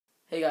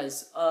Hey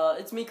guys,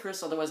 it's me,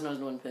 Chris, otherwise known as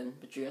Winpin,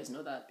 but you guys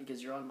know that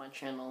because you're on my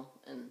channel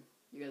and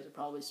you guys are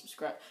probably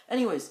subscribed.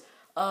 Anyways,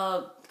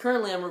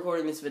 currently I'm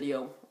recording this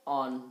video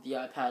on the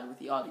iPad with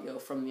the audio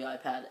from the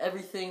iPad.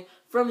 Everything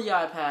from the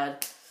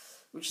iPad,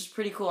 which is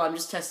pretty cool. I'm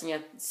just testing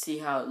it to see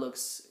how it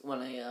looks when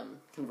I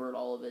convert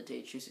all of it to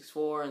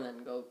H.264 and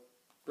then go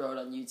throw it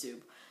on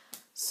YouTube.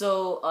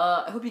 So,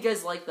 I hope you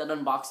guys like that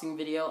unboxing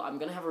video. I'm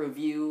gonna have a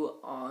review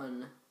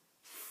on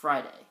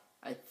Friday,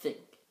 I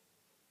think.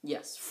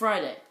 Yes,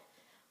 Friday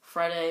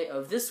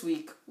of this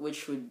week,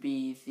 which would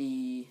be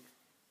the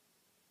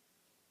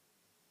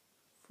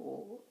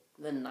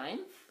 9th?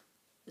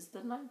 Is it the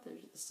 9th or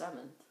the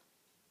 7th?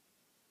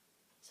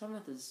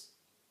 7th is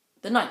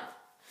the 9th.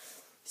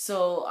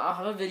 So I'll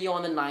have a video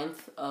on the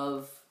 9th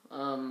of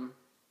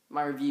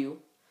my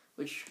review,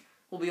 which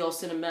will be all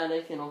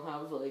cinematic, and I'll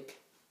have like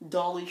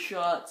dolly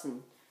shots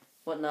and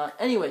whatnot.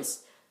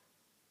 Anyways,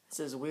 this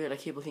is weird. I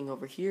keep looking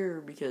over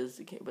here because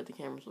the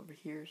camera's over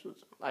here, so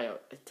I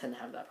tend to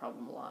have that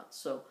problem a lot.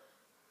 So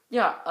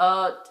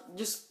yeah,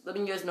 just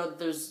letting you guys know that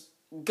there's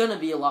gonna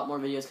be a lot more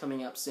videos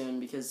coming up soon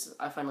because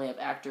I finally have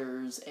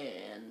actors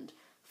and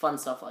fun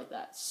stuff like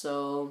that.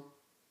 So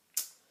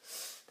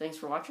thanks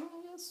for watching,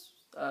 I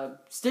guess.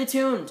 Stay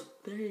tuned.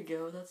 There you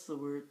go. That's the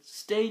word.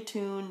 Stay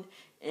tuned,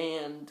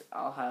 and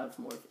I'll have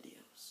more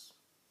videos.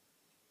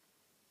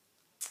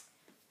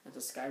 That's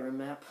a Skyrim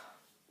map.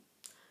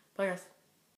 Bye, guys.